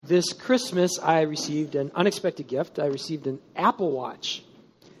This Christmas, I received an unexpected gift. I received an Apple Watch.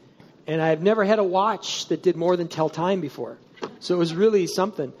 And I've never had a watch that did more than tell time before. So it was really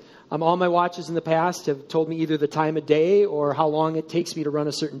something. All my watches in the past have told me either the time of day or how long it takes me to run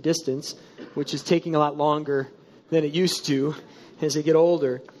a certain distance, which is taking a lot longer than it used to as I get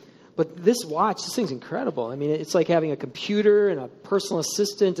older. But this watch, this thing's incredible. I mean, it's like having a computer and a personal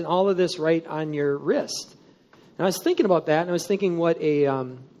assistant and all of this right on your wrist. And I was thinking about that, and I was thinking what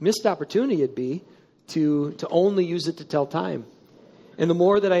a missed opportunity it'd be to only use it to tell time. And the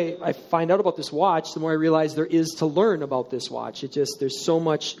more that I find out about this watch, the more I realize there is to learn about this watch. There's so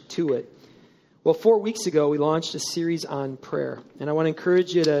much to it. Well, 4 weeks ago, we launched a series on prayer. And I want to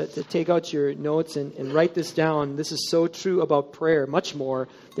encourage you to take out your notes and write this down. This is so true about prayer, much more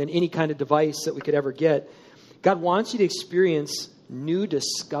than any kind of device that we could ever get. God wants you to experience new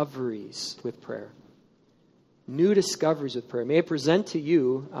discoveries with prayer. New discoveries with prayer. May I present to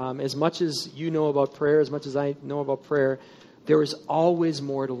you, as much as you know about prayer, as much as I know about prayer, there is always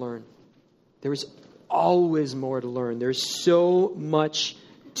more to learn. There is always more to learn. There's so much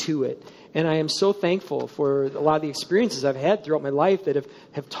to it. And I am so thankful for a lot of the experiences I've had throughout my life that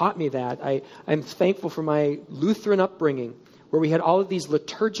have taught me that. I'm thankful for my Lutheran upbringing, where we had all of these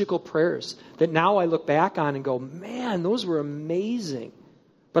liturgical prayers that now I look back on and go, man, those were amazing.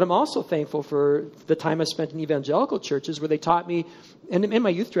 But I'm also thankful for the time I spent in evangelical churches where they taught me, and my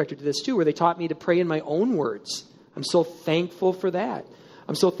youth director did this too, where they taught me to pray in my own words. I'm so thankful for that.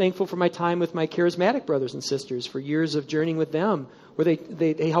 I'm so thankful for my time with my charismatic brothers and sisters, for years of journeying with them, where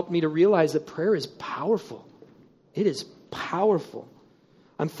they helped me to realize that prayer is powerful. It is powerful.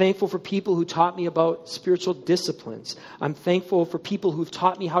 I'm thankful for people who taught me about spiritual disciplines. I'm thankful for people who've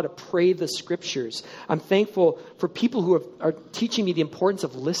taught me how to pray the scriptures. I'm thankful for people who are teaching me the importance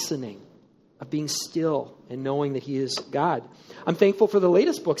of listening, of being still and knowing that He is God. I'm thankful for the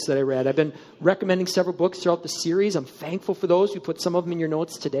latest books that I read. I've been recommending several books throughout the series. I'm thankful for those. We put some of them in your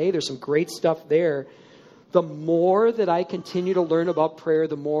notes today. There's some great stuff there. The more that I continue to learn about prayer,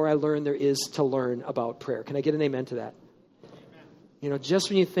 the more I learn there is to learn about prayer. Can I get an amen to that? You know, just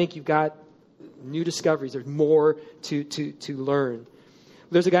when you think you've got new discoveries, there's more to learn.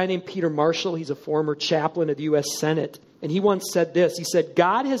 There's a guy named Peter Marshall. He's a former chaplain of the U.S. Senate. And he once said this. He said,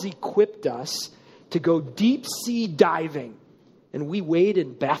 God has equipped us to go deep sea diving, and we wade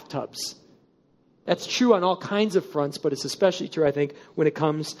in bathtubs. That's true on all kinds of fronts, but it's especially true, I think, when it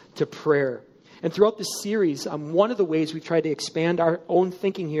comes to prayer. And throughout this series, one of the ways we've tried to expand our own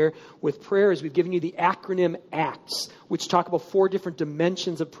thinking here with prayer is we've given you the acronym ACTS, which talk about 4 different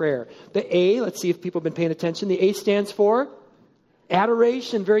dimensions of prayer. The A, let's see if people have been paying attention. The A stands for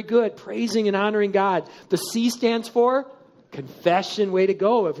adoration, very good. Praising and honoring God. The C stands for confession, way to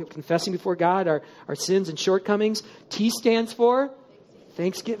go. If you're confessing before God our sins and shortcomings. T stands for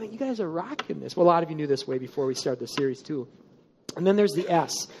thanksgiving. You guys are rocking this. Well, a lot of you knew this way before we started the series too. And then there's the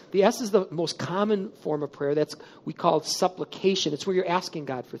S. The S is the most common form of prayer. We call it supplication. It's where you're asking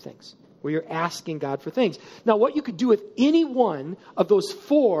God for things. Where you're asking God for things. Now, what you could do with any one of those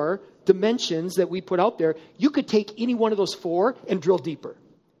 4 dimensions that we put out there, you could take any one of those 4 and drill deeper.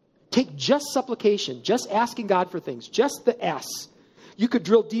 Take just supplication, just asking God for things, just the S. You could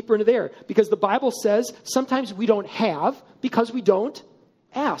drill deeper into there because the Bible says sometimes we don't have because we don't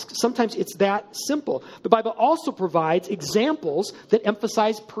ask. Sometimes it's that simple. The Bible also provides examples that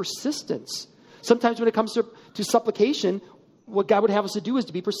emphasize persistence. Sometimes when it comes to supplication, what God would have us to do is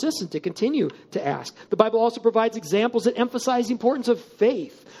to be persistent, to continue to ask. The Bible also provides examples that emphasize the importance of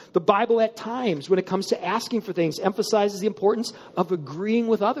faith. The Bible at times, when it comes to asking for things, emphasizes the importance of agreeing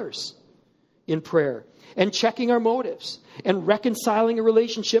with others in prayer and checking our motives and reconciling a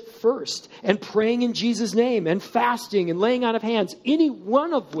relationship first and praying in Jesus' name and fasting and laying on of hands, any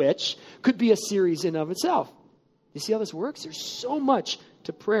one of which could be a series in of itself. You see how this works? There's so much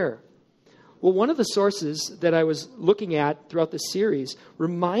to prayer. Well, one of the sources that I was looking at throughout this series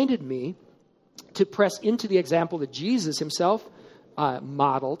reminded me to press into the example that Jesus himself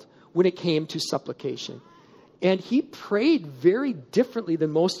modeled when it came to supplication. And he prayed very differently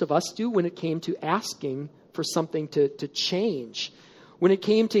than most of us do when it came to asking for something to change. When it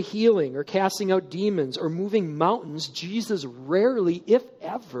came to healing or casting out demons or moving mountains, Jesus rarely, if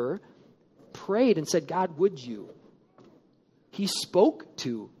ever, prayed and said, God, would you? He spoke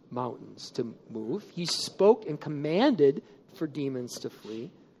to mountains to move. He spoke and commanded for demons to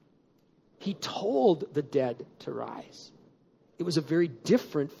flee. He told the dead to rise. It was a very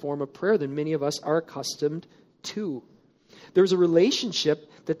different form of prayer than many of us are accustomed to. There's a relationship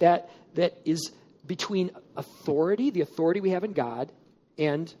that is between authority, the authority we have in God,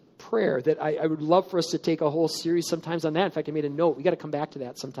 and prayer that I would love for us to take a whole series sometimes on that. In fact, I made a note. We got to come back to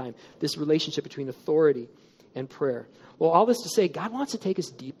that sometime, this relationship between authority and prayer. Well, all this to say, God wants to take us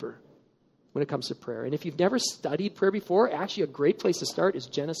deeper when it comes to prayer. And if you've never studied prayer before, actually a great place to start is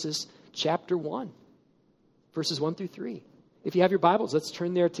Genesis chapter 1, verses 1 through 3. If you have your Bibles, let's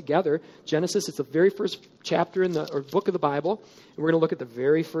turn there together. Genesis, it's the very first chapter or book of the Bible. And we're going to look at the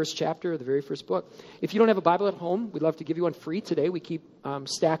very first chapter of the very first book. If you don't have a Bible at home, we'd love to give you one free today. We keep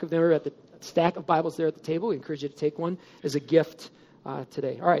stack of Bibles there at the table. We encourage you to take one as a gift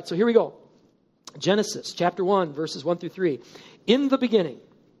today. All right, so here we go. Genesis chapter 1, verses 1 through 3. In the beginning,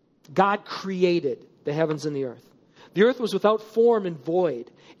 God created the heavens and the earth. The earth was without form and void,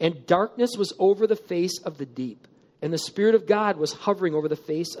 and darkness was over the face of the deep. And the Spirit of God was hovering over the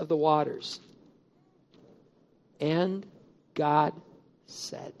face of the waters. And God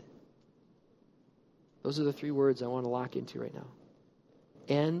said. Those are the three words I want to lock into right now.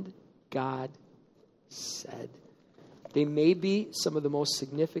 And God said. They may be some of the most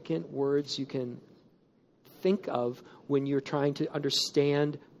significant words you can think of when you're trying to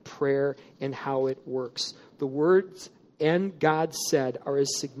understand prayer and how it works. The words, and God said, are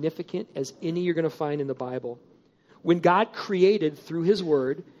as significant as any you're going to find in the Bible. When God created through his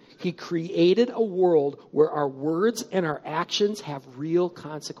word, he created a world where our words and our actions have real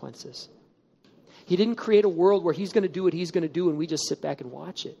consequences. He didn't create a world where he's going to do what he's going to do and we just sit back and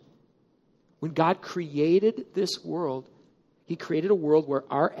watch it. When God created this world, he created a world where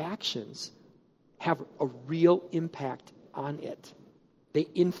our actions have a real impact on it. They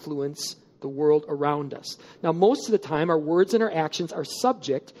influence the world around us. Now, most of the time, our words and our actions are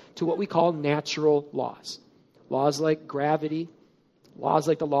subject to what we call natural laws. Laws like gravity, laws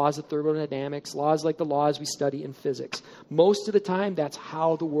like the laws of thermodynamics, laws like the laws we study in physics. Most of the time, that's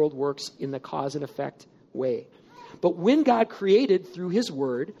how the world works in the cause and effect way. But when God created through his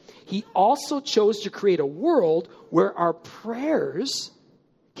word, he also chose to create a world where our prayers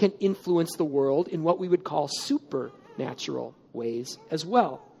can influence the world in what we would call supernatural ways as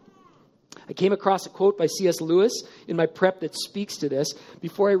well. I came across a quote by C.S. Lewis in my prep that speaks to this.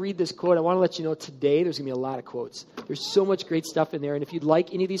 Before I read this quote, I want to let you know today there's going to be a lot of quotes. There's so much great stuff in there. And if you'd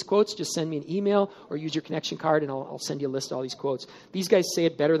like any of these quotes, just send me an email or use your connection card and I'll send you a list of all these quotes. These guys say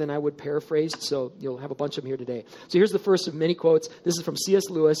it better than I would paraphrased, so you'll have a bunch of them here today. So here's the first of many quotes. This is from C.S.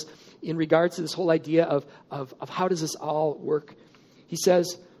 Lewis in regards to this whole idea of how does this all work. He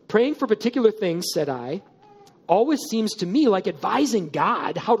says, "Praying for particular things, said I, always seems to me like advising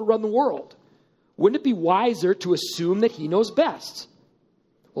God how to run the world. Wouldn't it be wiser to assume that he knows best?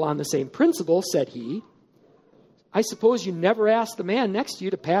 Well, on the same principle, said he, I suppose you never ask the man next to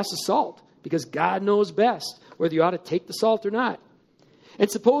you to pass the salt, because God knows best whether you ought to take the salt or not.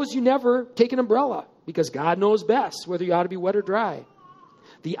 And suppose you never take an umbrella, because God knows best whether you ought to be wet or dry.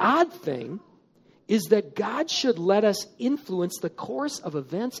 The odd thing is that God should let us influence the course of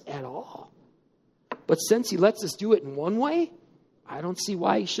events at all. But since he lets us do it in one way, I don't see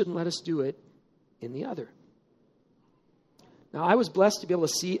why he shouldn't let us do it in the other." Now, I was blessed to be able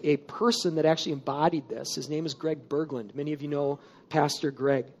to see a person that actually embodied this. His name is Greg Berglund. Many of you know Pastor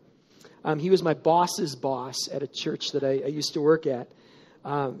Greg. He was my boss's boss at a church that I used to work at.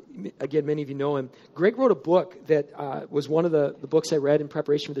 Again, many of you know him. Greg wrote a book that was one of the books I read in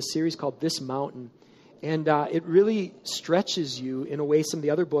preparation for this series called This Mountain. And it really stretches you in a way some of the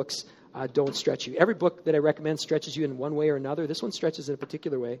other books don't stretch you. Every book that I recommend stretches you in one way or another. This one stretches in a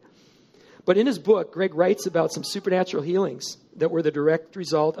particular way. But in his book, Greg writes about some supernatural healings that were the direct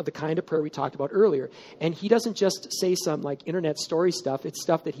result of the kind of prayer we talked about earlier. And he doesn't just say some like internet story stuff. It's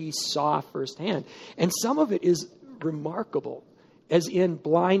stuff that he saw firsthand. And some of it is remarkable, as in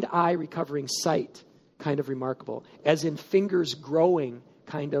blind eye recovering sight, kind of remarkable, as in fingers growing,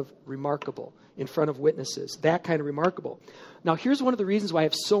 kind of remarkable, in front of witnesses, that kind of remarkable. Now, here's one of the reasons why I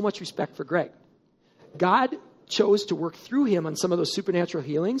have so much respect for Greg. God chose to work through him on some of those supernatural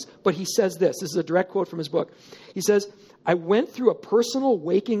healings, but he says this. This is a direct quote from his book. He says, I went through a personal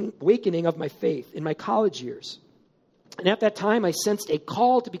awakening of my faith in my college years. And at that time, I sensed a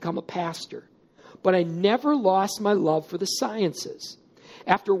call to become a pastor. But I never lost my love for the sciences.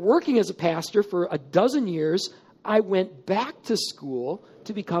 After working as a pastor for 12 years, I went back to school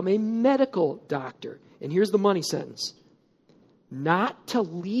to become a medical doctor. And here's the money sentence. Not to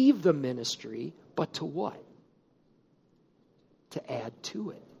leave the ministry, but to what? To add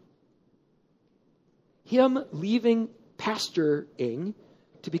to it. Him leaving pastoring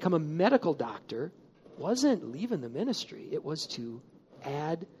to become a medical doctor wasn't leaving the ministry. It was to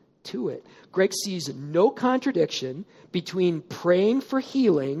add to it. Greg sees no contradiction between praying for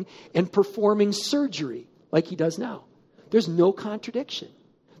healing and performing surgery like he does now. There's no contradiction.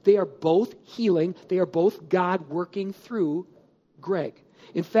 They are both healing. They are both God working through Greg.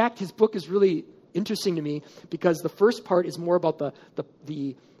 In fact, his book is really interesting to me because the first part is more about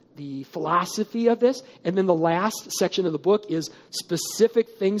the philosophy of this, and then the last section of the book is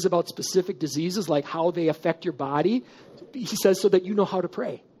specific things about specific diseases, like how they affect your body. He says so that you know how to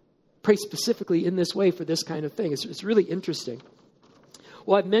pray. Pray specifically in this way for this kind of thing. It's really interesting.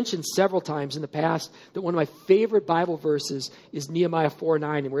 Well, I've mentioned several times in the past that one of my favorite Bible verses is Nehemiah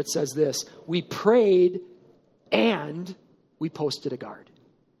 4:9, and where it says this: we prayed and we posted a guard.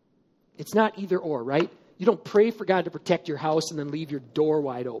 It's not either or, right? You don't pray for God to protect your house and then leave your door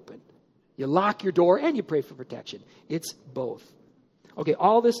wide open. You lock your door and you pray for protection. It's both. Okay,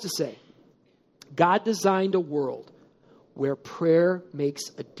 all this to say, God designed a world where prayer makes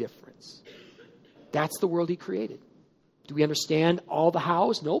a difference. That's the world he created. Do we understand all the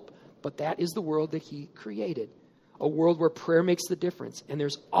hows? Nope. But that is the world that he created. A world where prayer makes the difference. And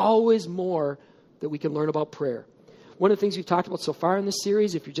there's always more that we can learn about prayer. One of the things we've talked about so far in this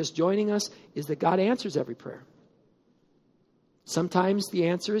series, if you're just joining us, is that God answers every prayer. Sometimes the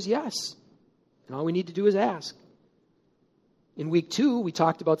answer is yes. And all we need to do is ask. In week 2, we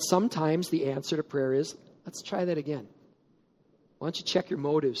talked about sometimes the answer to prayer is, let's try that again. Why don't you check your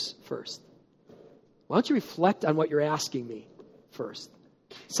motives first? Why don't you reflect on what you're asking me first?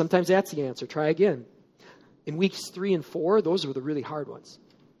 Sometimes that's the answer. Try again. In weeks 3 and 4, those were the really hard ones.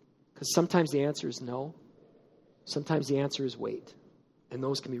 Because sometimes the answer is no. Sometimes the answer is wait. And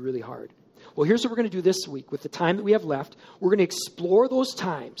those can be really hard. Well, here's what we're going to do this week. With the time that we have left, we're going to explore those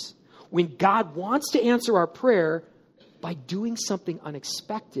times when God wants to answer our prayer by doing something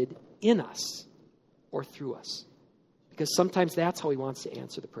unexpected in us or through us. Because sometimes that's how he wants to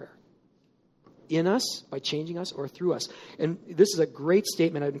answer the prayer. In us, by changing us, or through us. And this is a great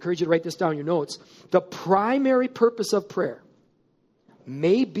statement. I'd encourage you to write this down in your notes. The primary purpose of prayer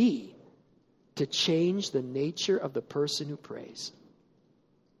may be to change the nature of the person who prays.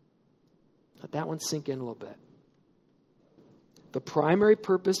 Let that one sink in a little bit. The primary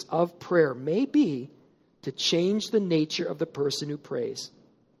purpose of prayer may be to change the nature of the person who prays.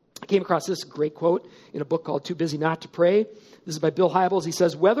 I came across this great quote in a book called Too Busy Not to Pray. This is by Bill Hybels. He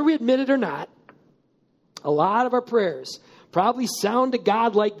says, whether we admit it or not, a lot of our prayers probably sound to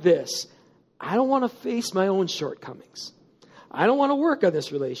God like this: I don't want to face my own shortcomings. I don't want to work on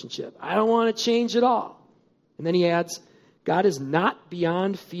this relationship. I don't want to change at all. And then he adds, God is not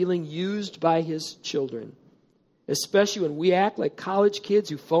beyond feeling used by his children, especially when we act like college kids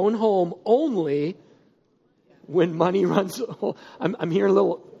who phone home only when money runs. I'm hearing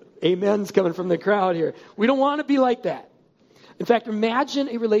little amens coming from the crowd here. We don't want to be like that. In fact, imagine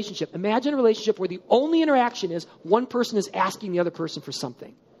a relationship. Imagine a relationship where the only interaction is one person is asking the other person for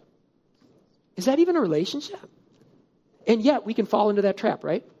something. Is that even a relationship? And yet we can fall into that trap,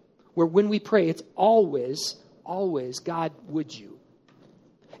 right? Where when we pray, it's always, God, would you?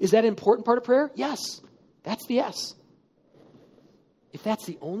 Is that an important part of prayer? Yes. That's the yes. If that's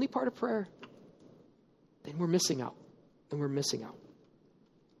the only part of prayer, then we're missing out. And we're missing out.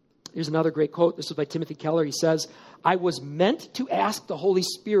 Here's another great quote. This was by Timothy Keller. He says, I was meant to ask the Holy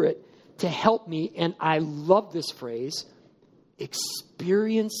Spirit to help me, and I love this phrase,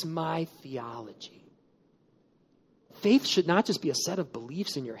 experience my theology. Faith should not just be a set of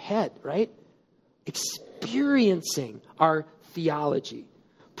beliefs in your head, right? Experiencing our theology.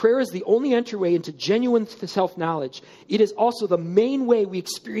 Prayer is the only entryway into genuine self-knowledge. It is also the main way we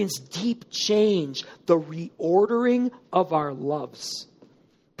experience deep change, the reordering of our loves.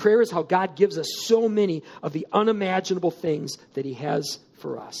 Prayer is how God gives us so many of the unimaginable things that he has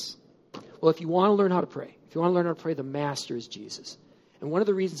for us. Well, if you want to learn how to pray, the master is Jesus. And one of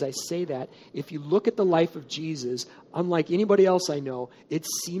the reasons I say that, if you look at the life of Jesus, unlike anybody else I know, it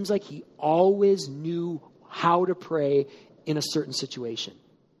seems like he always knew how to pray in a certain situation.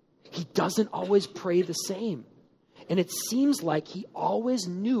 He doesn't always pray the same. And it seems like he always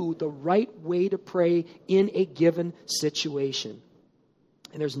knew the right way to pray in a given situation.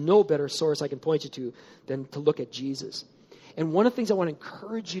 And there's no better source I can point you to than to look at Jesus. And one of the things I want to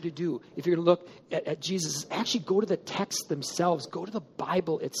encourage you to do, if you're going to look at Jesus, is actually go to the texts themselves. Go to the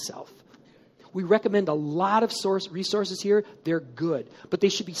Bible itself. We recommend a lot of resources here. They're good, but they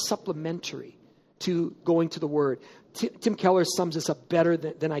should be supplementary to going to the Word. Tim Keller sums this up better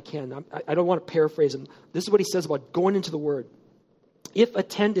than I can. I don't want to paraphrase him. This is what he says about going into the Word. If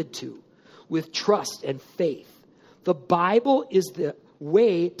attended to with trust and faith, the Bible is the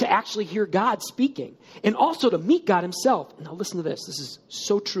way to actually hear God speaking and also to meet God himself. Now listen to this. This is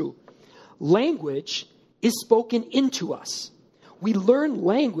so true. Language is spoken into us. We learn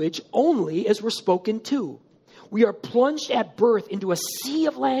language only as we're spoken to. We are plunged at birth into a sea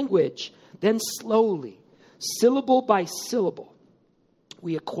of language. Then slowly, syllable by syllable,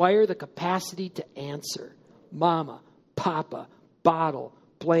 we acquire the capacity to answer. Mama, Papa, bottle,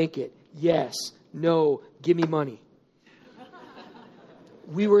 blanket, yes, no, give me money.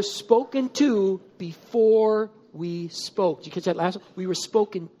 We were spoken to before we spoke. Did you catch that last one? We were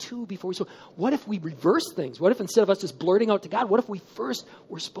spoken to before we spoke. What if we reverse things? What if instead of us just blurting out to God, what if we first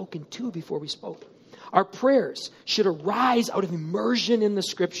were spoken to before we spoke? Our prayers should arise out of immersion in the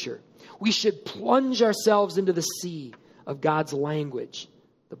Scripture. We should plunge ourselves into the sea of God's language,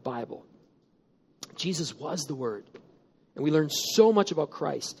 the Bible. Jesus was the Word. And we learn so much about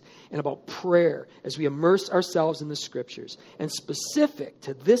Christ and about prayer as we immerse ourselves in the Scriptures. And specific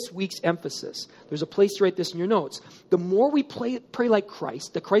to this week's emphasis, there's a place to write this in your notes. The more we pray like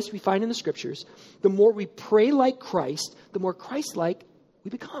Christ, the Christ we find in the Scriptures, the more we pray like Christ, the more Christ-like we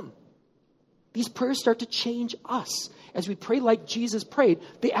become. These prayers start to change us. As we pray like Jesus prayed,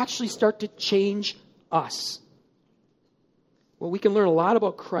 they actually start to change us. Well, we can learn a lot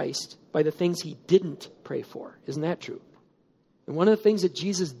about Christ by the things he didn't pray for. Isn't that true? And one of the things that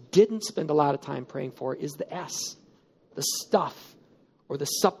Jesus didn't spend a lot of time praying for is the S, the stuff, or the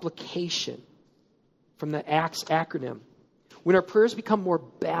supplication from the ACTS acronym. When our prayers become more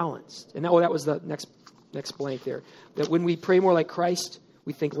balanced, and that was the next blank there, that when we pray more like Christ,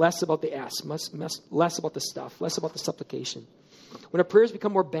 we think less about the S, less about the stuff, less about the supplication. When our prayers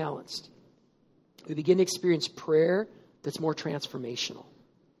become more balanced, we begin to experience prayer that's more transformational.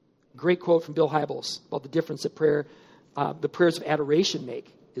 Great quote from Bill Hybels about the difference that the prayers of adoration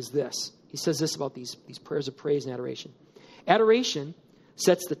make is this. He says this about these prayers of praise and adoration. Adoration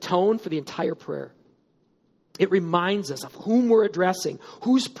sets the tone for the entire prayer. It reminds us of whom we're addressing,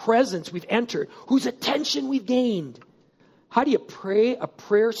 whose presence we've entered, whose attention we've gained. How do you pray a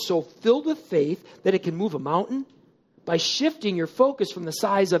prayer so filled with faith that it can move a mountain? By shifting your focus from the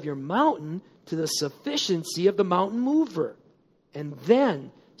size of your mountain to the sufficiency of the mountain mover, and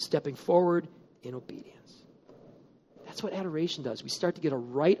then stepping forward in obedience. That's what adoration does. We start to get a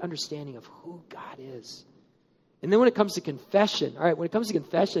right understanding of who God is. And then when it comes to confession, I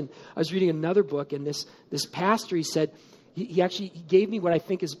was reading another book, and this pastor, he said, he gave me what I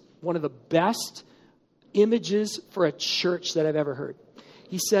think is one of the best images for a church that I've ever heard.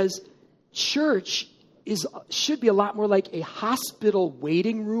 He says, church should be a lot more like a hospital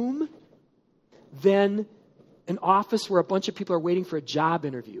waiting room than an office where a bunch of people are waiting for a job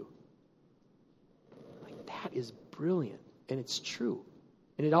interview. Like, that is brilliant, and it's true.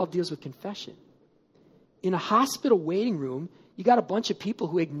 And it all deals with confession. In a hospital waiting room, you got a bunch of people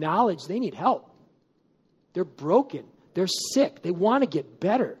who acknowledge they need help. They're broken. They're sick. They want to get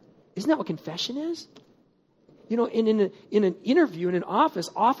better. Isn't that what confession is? You know, in an interview, in an office,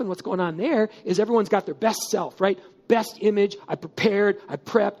 often what's going on there is everyone's got their best self, right? Best image. I prepared. I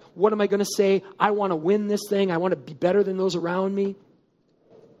prepped. What am I going to say? I want to win this thing. I want to be better than those around me.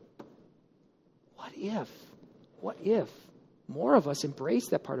 What if more of us embrace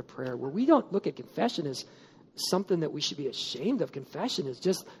that part of prayer where we don't look at confession as something that we should be ashamed of? Confession is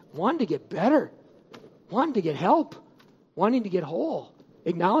just wanting to get better, wanting to get help, wanting to get whole,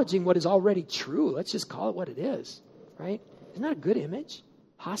 acknowledging what is already true. Let's just call it what it is, right? Isn't that a good image?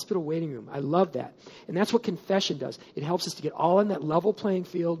 Hospital waiting room. I love that. And that's what confession does. It helps us to get all in that level playing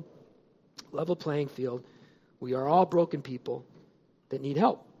field. We are all broken people that need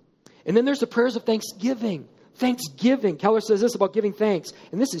help. And then there's the prayers of thanksgiving. Thanksgiving. Keller says this about giving thanks.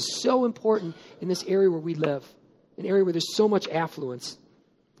 And this is so important in this area where we live, an area where there's so much affluence.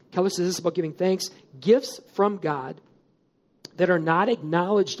 Keller says this about giving thanks. Gifts from God that are not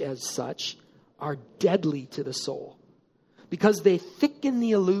acknowledged as such are deadly to the soul because they thicken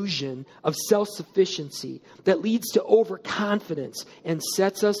the illusion of self-sufficiency that leads to overconfidence and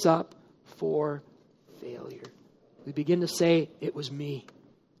sets us up for failure. We begin to say, it was me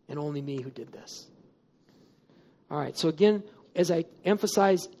and only me who did this. All right, so again, as I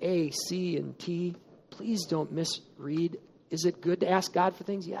emphasize A, C, and T, please don't misread. Is it good to ask God for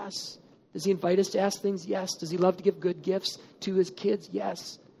things? Yes. Does he invite us to ask things? Yes. Does he love to give good gifts to his kids?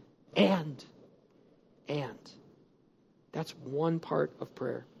 Yes. And. That's one part of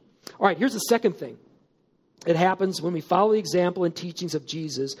prayer. All right, here's the second thing. It happens when we follow the example and teachings of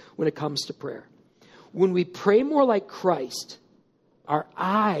Jesus when it comes to prayer. When we pray more like Christ, our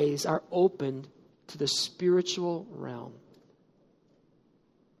eyes are opened to the spiritual realm.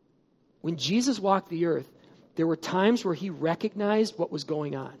 When Jesus walked the earth, there were times where he recognized what was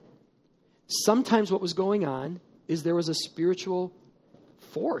going on. Sometimes what was going on is there was a spiritual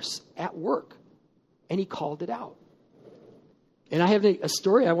force at work, and he called it out. And I have a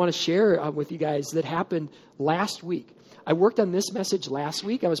story I want to share with you guys that happened last week. I worked on this message last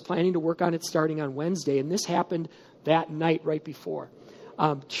week. I was planning to work on it starting on Wednesday, and this happened that night right before.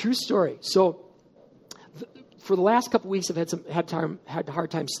 True story. So for the last couple weeks, I've had a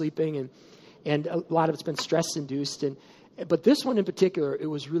hard time sleeping, and a lot of it's been stress-induced. But this one in particular, it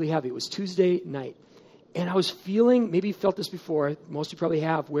was really heavy. It was Tuesday night. And I was feeling, maybe you felt this before, most of you probably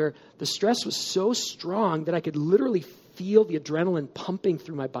have, where the stress was so strong that I could literally feel the adrenaline pumping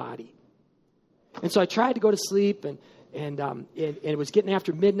through my body. And so I tried to go to sleep, and it was getting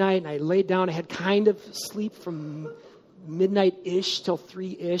after midnight, and I laid down. I had kind of sleep from midnight-ish till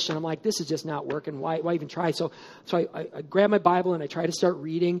 3-ish, and I'm like, this is just not working. Why even try? So I grabbed my Bible, and I tried to start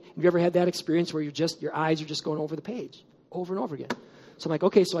reading. Have you ever had that experience where your eyes are just going over the page over and over again? So I'm like,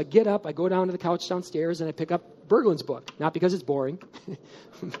 okay, so I get up, I go down to the couch downstairs, and I pick up Berglund's book. Not because it's boring,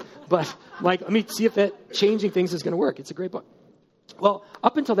 but like, let me see if that changing things is going to work. It's a great book. Well,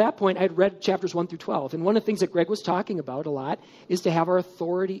 up until that point, I had read chapters 1 through 12. And one of the things that Greg was talking about a lot is to have our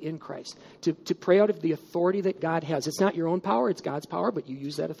authority in Christ, to pray out of the authority that God has. It's not your own power, it's God's power, but you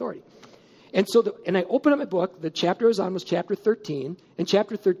use that authority. And so, and I opened up my book. The chapter I was on was chapter 13, and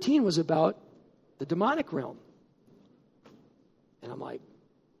chapter 13 was about the demonic realm. And I'm like,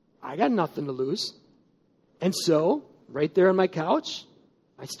 I got nothing to lose. And so, right there on my couch,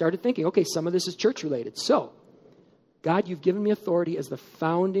 I started thinking, okay, some of this is church related. So, God, you've given me authority as the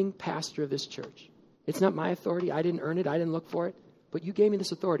founding pastor of this church. It's not my authority. I didn't earn it. I didn't look for it. But you gave me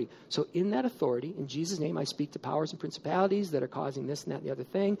this authority. So in that authority, in Jesus' name, I speak to powers and principalities that are causing this and that and the other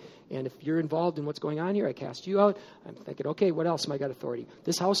thing. And if you're involved in what's going on here, I cast you out. I'm thinking, okay, what else am I got authority?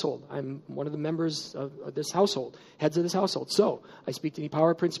 This household. I'm one of the members of this household, heads of this household. So I speak to any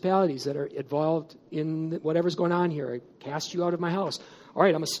power principalities that are involved in whatever's going on here. I cast you out of my house. All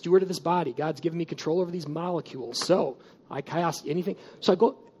right, I'm a steward of this body. God's given me control over these molecules. So I cast anything. So I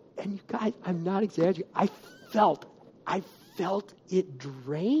go, and you guys, I'm not exaggerating. I felt it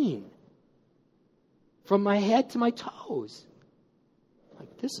drain from my head to my toes.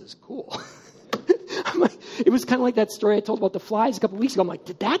 Like, this is cool. I'm like, it was kind of like that story I told about the flies a couple weeks ago. I'm like,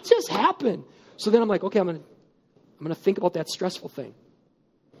 did that just happen? So then I'm like, okay, I'm gonna think about that stressful thing.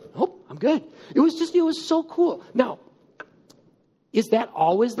 Nope, I'm good. It was so cool. Now, is that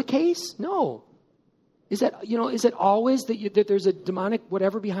always the case? No. Is it always that there's a demonic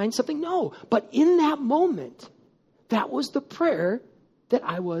whatever behind something? No. But in that moment, that was the prayer that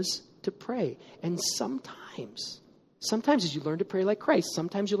I was to pray. And sometimes as you learn to pray like Christ,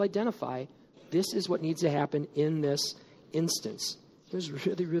 sometimes you'll identify this is what needs to happen in this instance. It was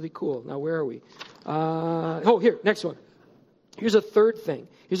really, really cool. Now, where are we? Here, next one. Here's a third thing.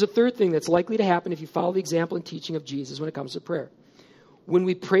 Here's a third thing that's likely to happen if you follow the example and teaching of Jesus when it comes to prayer. When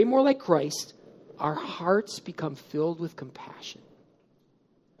we pray more like Christ, our hearts become filled with compassion.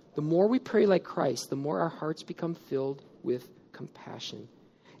 The more we pray like Christ, the more our hearts become filled with compassion.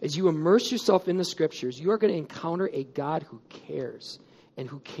 As you immerse yourself in the Scriptures, you are going to encounter a God who cares and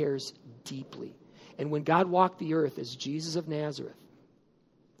who cares deeply. And when God walked the earth as Jesus of Nazareth,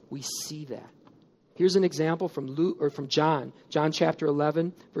 we see that. Here's an example from John chapter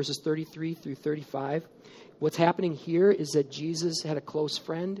 11, verses 33 through 35. What's happening here is that Jesus had a close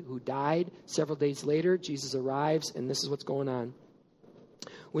friend who died. Several days later, Jesus arrives, and this is what's going on.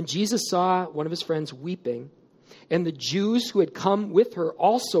 When Jesus saw one of his friends weeping, and the Jews who had come with her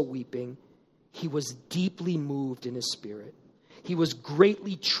also weeping, he was deeply moved in his spirit. He was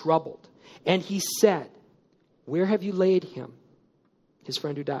greatly troubled, and he said, "Where have you laid him?" His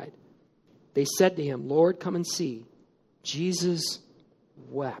friend who died. They said to him, "Lord, come and see." Jesus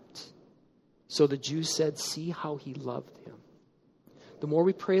wept. So the Jews said, "See how he loved him." The more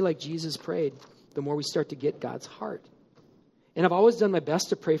we pray like Jesus prayed, the more we start to get God's heart. And I've always done my best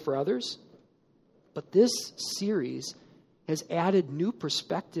to pray for others, but this series has added new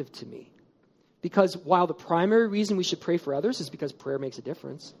perspective to me. Because while the primary reason we should pray for others is because prayer makes a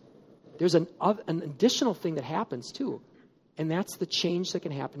difference, there's an additional thing that happens too, and that's the change that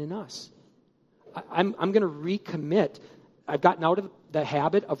can happen in us. I'm going to recommit. I've gotten out of the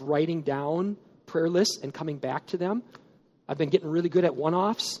habit of writing down prayer lists and coming back to them. I've been getting really good at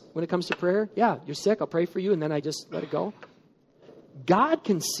one-offs when it comes to prayer. Yeah, you're sick, I'll pray for you, and then I just let it go. God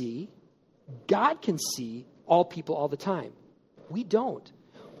can see all people all the time. We don't.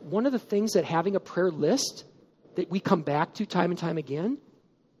 One of the things that having a prayer list that we come back to time and time again,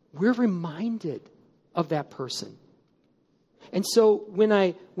 we're reminded of that person. And so when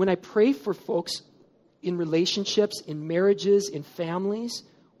I pray for folks in relationships, in marriages, in families,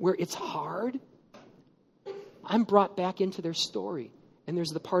 where it's hard, I'm brought back into their story. And there's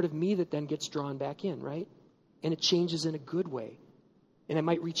the part of me that then gets drawn back in, right? and it changes in a good way. And I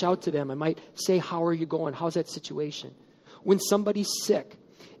might reach out to them. I might say, how are you going? How's that situation? When somebody's sick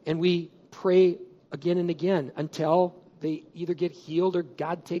and we pray again and again until they either get healed or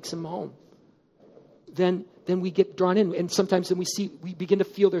God takes them home, then we get drawn in. And sometimes then we begin to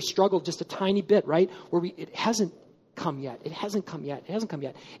feel their struggle just a tiny bit, right? Where it hasn't come yet. It hasn't come yet. It hasn't come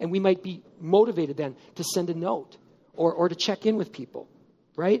yet. And we might be motivated then to send a note or to check in with people,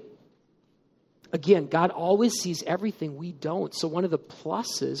 right? Again, God always sees everything we don't. So one of the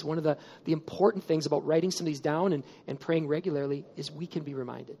pluses, one of the important things about writing some of these down and praying regularly is we can be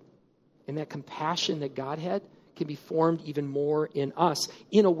reminded. And that compassion that God had can be formed even more in us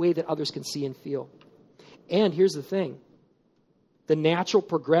in a way that others can see and feel. And here's the thing. The natural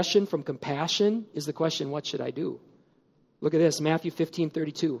progression from compassion is the question, what should I do? Look at this, Matthew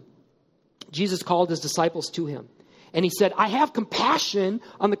 15:32. Jesus called his disciples to him. And he said, I have compassion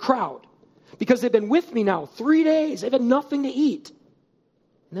on the crowd, because they've been with me now 3 days. They've had nothing to eat.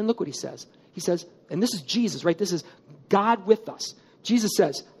 And then look what he says. He says, and this is Jesus, right? This is God with us. Jesus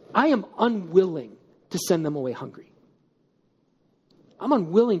says, I am unwilling to send them away hungry. I'm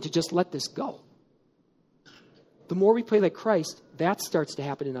unwilling to just let this go. The more we pray like Christ, that starts to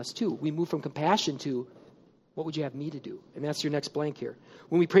happen in us too. We move from compassion to, what would you have me to do? And that's your next blank here.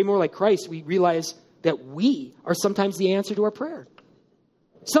 When we pray more like Christ, we realize that we are sometimes the answer to our prayer.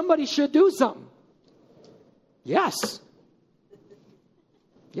 Somebody should do something. Yes.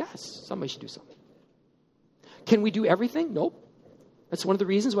 Yes, somebody should do something. Can we do everything? Nope. That's one of the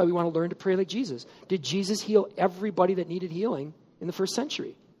reasons why we want to learn to pray like Jesus. Did Jesus heal everybody that needed healing in the first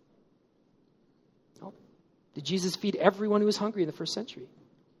century? Nope. Did Jesus feed everyone who was hungry in the first century?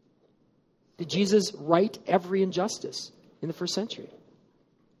 Did Jesus right every injustice in the first century?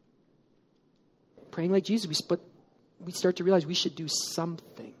 Praying like Jesus, we start to realize we should do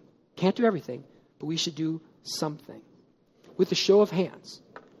something. Can't do everything, but we should do something. With a show of hands,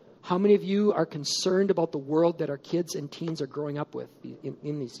 how many of you are concerned about the world that our kids and teens are growing up with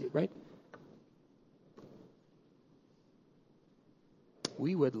in these, right?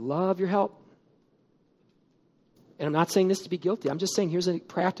 We would love your help. And I'm not saying this to be guilty. I'm just saying here's a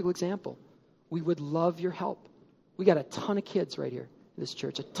practical example. We would love your help. We got a ton of kids right here in this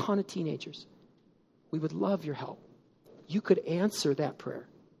church, a ton of teenagers. We would love your help. You could answer that prayer.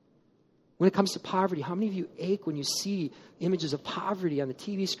 When it comes to poverty, how many of you ache when you see images of poverty on the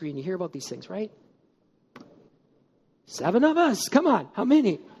TV screen? You hear about these things, right? 7 of us. Come on. How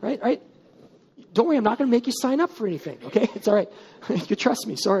many? Right? Don't worry. I'm not going to make you sign up for anything. Okay? It's all right. You can trust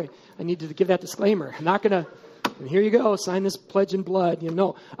me. Sorry. I need to give that disclaimer. I'm not going to. And here you go. Sign this pledge in blood.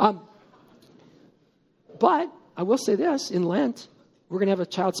 But I will say this. In Lent, we're going to have a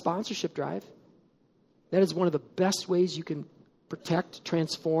child sponsorship drive. That is one of the best ways you can protect,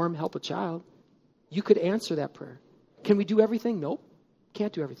 transform, help a child. You could answer that prayer. Can we do everything? Nope.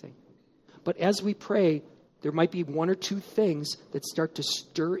 Can't do everything. But as we pray, there might be 1 or 2 things that start to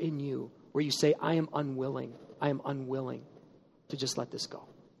stir in you where you say, I am unwilling. I am unwilling to just let this go.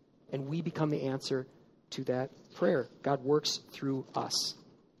 And we become the answer to that prayer. God works through us.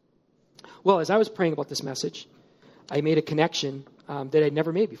 Well, as I was praying about this message, I made a connection that I'd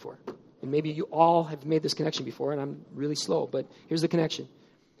never made before. And maybe you all have made this connection before, and I'm really slow, but here's the connection.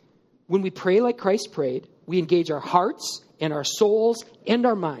 When we pray like Christ prayed, we engage our hearts and our souls and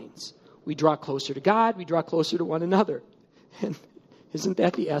our minds. We draw closer to God. We draw closer to one another. And isn't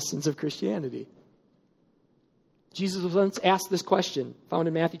that the essence of Christianity? Jesus was once asked this question, found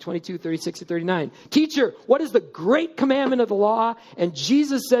in Matthew 22:36-39. Teacher, what is the great commandment of the law? And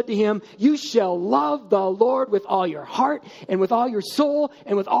Jesus said to him, you shall love the Lord with all your heart and with all your soul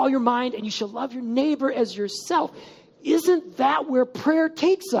and with all your mind, and you shall love your neighbor as yourself. Isn't that where prayer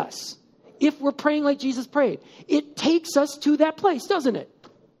takes us? If we're praying like Jesus prayed, it takes us to that place, doesn't it?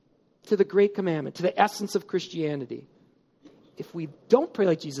 To the great commandment, to the essence of Christianity. If we don't pray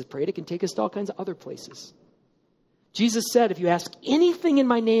like Jesus prayed, it can take us to all kinds of other places. Jesus said, if you ask anything in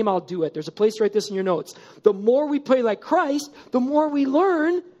my name, I'll do it. There's a place to write this in your notes. The more we pray like Christ, the more we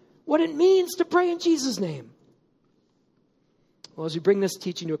learn what it means to pray in Jesus' name. Well, as we bring this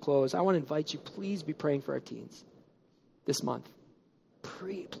teaching to a close, I want to invite you, please be praying for our teens this month.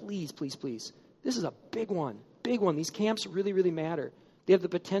 Please. This is a big one. These camps really, really matter. They have the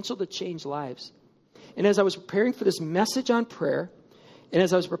potential to change lives. And as I was preparing for this message on prayer, and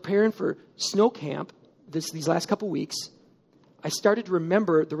as I was preparing for snow camp, these last couple weeks, I started to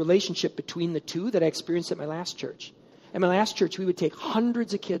remember the relationship between the two that I experienced at my last church. At my last church, we would take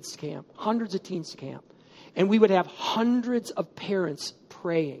hundreds of kids to camp, hundreds of teens to camp, and we would have hundreds of parents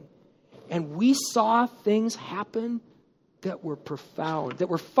praying. And we saw things happen that were profound, that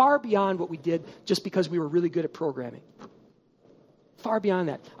were far beyond what we did just because we were really good at programming. Far beyond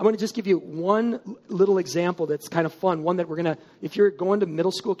that. I'm going to just give you one little example that's kind of fun. One that we're going to, if you're going to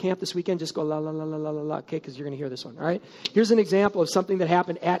middle school camp this weekend, just go la, la, la, la, la, la, la, okay, because you're going to hear this one, all right? Here's an example of something that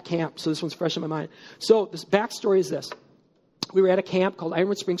happened at camp. So this one's fresh in my mind. So this backstory is this. We were at a camp called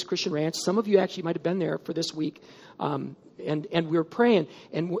Ironwood Springs Christian Ranch. Some of you actually might have been there for this week. And we were praying.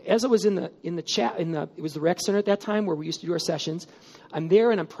 And as I was in the chat, it was the rec center at that time where we used to do our sessions. I'm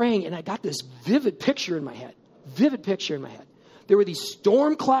there and I'm praying, and I got this vivid picture in my head. There were these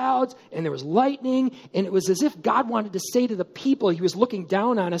storm clouds, and there was lightning, and it was as if God wanted to say to the people, he was looking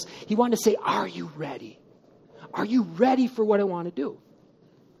down on us, he wanted to say, are you ready? Are you ready for what I want to do?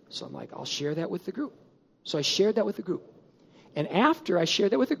 So I'm like, I'll share that with the group. So I shared that with the group. And after I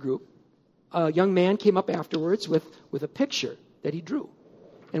shared that with the group, a young man came up afterwards with a picture that he drew.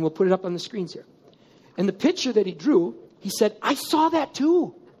 And we'll put it up on the screens here. And the picture that he drew, he said, I saw that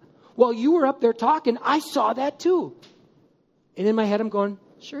too. While you were up there talking, I saw that too. And in my head, I'm going,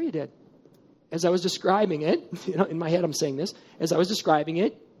 sure you did. As I was describing it, in my head I'm saying this, as I was describing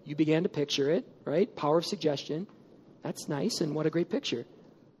it, you began to picture it, right? Power of suggestion. That's nice, and what a great picture.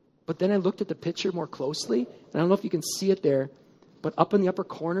 But then I looked at the picture more closely, and I don't know if you can see it there, but up in the upper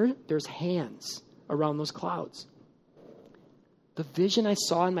corner, there's hands around those clouds. The vision I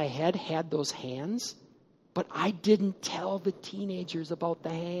saw in my head had those hands, but I didn't tell the teenagers about the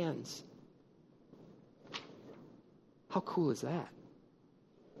hands. How cool is that?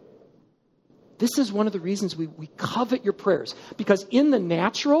 This is one of the reasons we covet your prayers. Because in the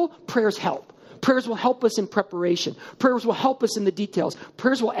natural, prayers help. Prayers will help us in preparation. Prayers will help us in the details.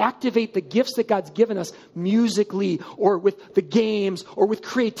 Prayers will activate the gifts that God's given us musically or with the games or with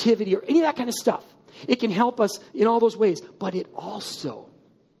creativity or any of that kind of stuff. It can help us in all those ways. But it also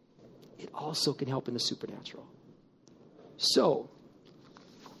can help in the supernatural. So,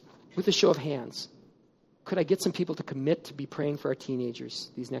 with a show of hands, could I get some people to commit to be praying for our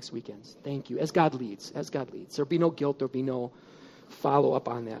teenagers these next weekends? Thank you. As God leads. There'll be no guilt. There'll be no follow up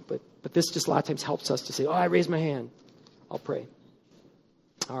on that. But this just a lot of times helps us to say, I raised my hand. I'll pray.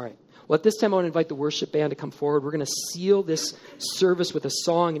 All right. Well, at this time, I want to invite the worship band to come forward. We're going to seal this service with a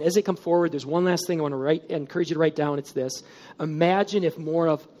song. And as they come forward, there's one last thing I want to encourage you to write down. It's this. Imagine if more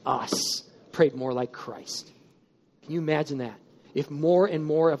of us prayed more like Christ. Can you imagine that? If more and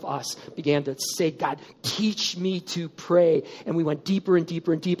more of us began to say, God, teach me to pray. And we went deeper and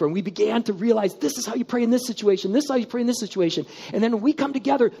deeper and deeper. And we began to realize this is how you pray in this situation. This is how you pray in this situation. And then when we come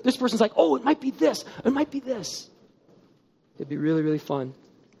together, this person's like, it might be this. It might be this. It'd be really, really fun,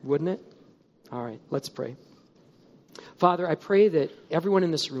 wouldn't it? All right, let's pray. Father, I pray that everyone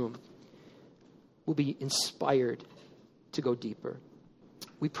in this room will be inspired to go deeper.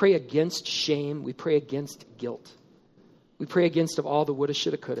 We pray against shame. We pray against guilt. We pray against of all the woulda,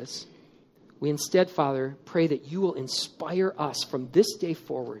 shoulda, couldas. We instead, Father, pray that you will inspire us from this day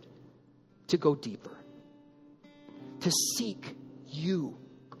forward to go deeper, to seek you,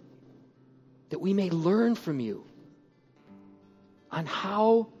 that we may learn from you on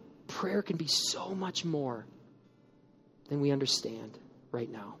how prayer can be so much more than we understand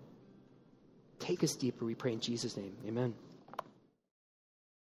right now. Take us deeper, we pray in Jesus' name. Amen.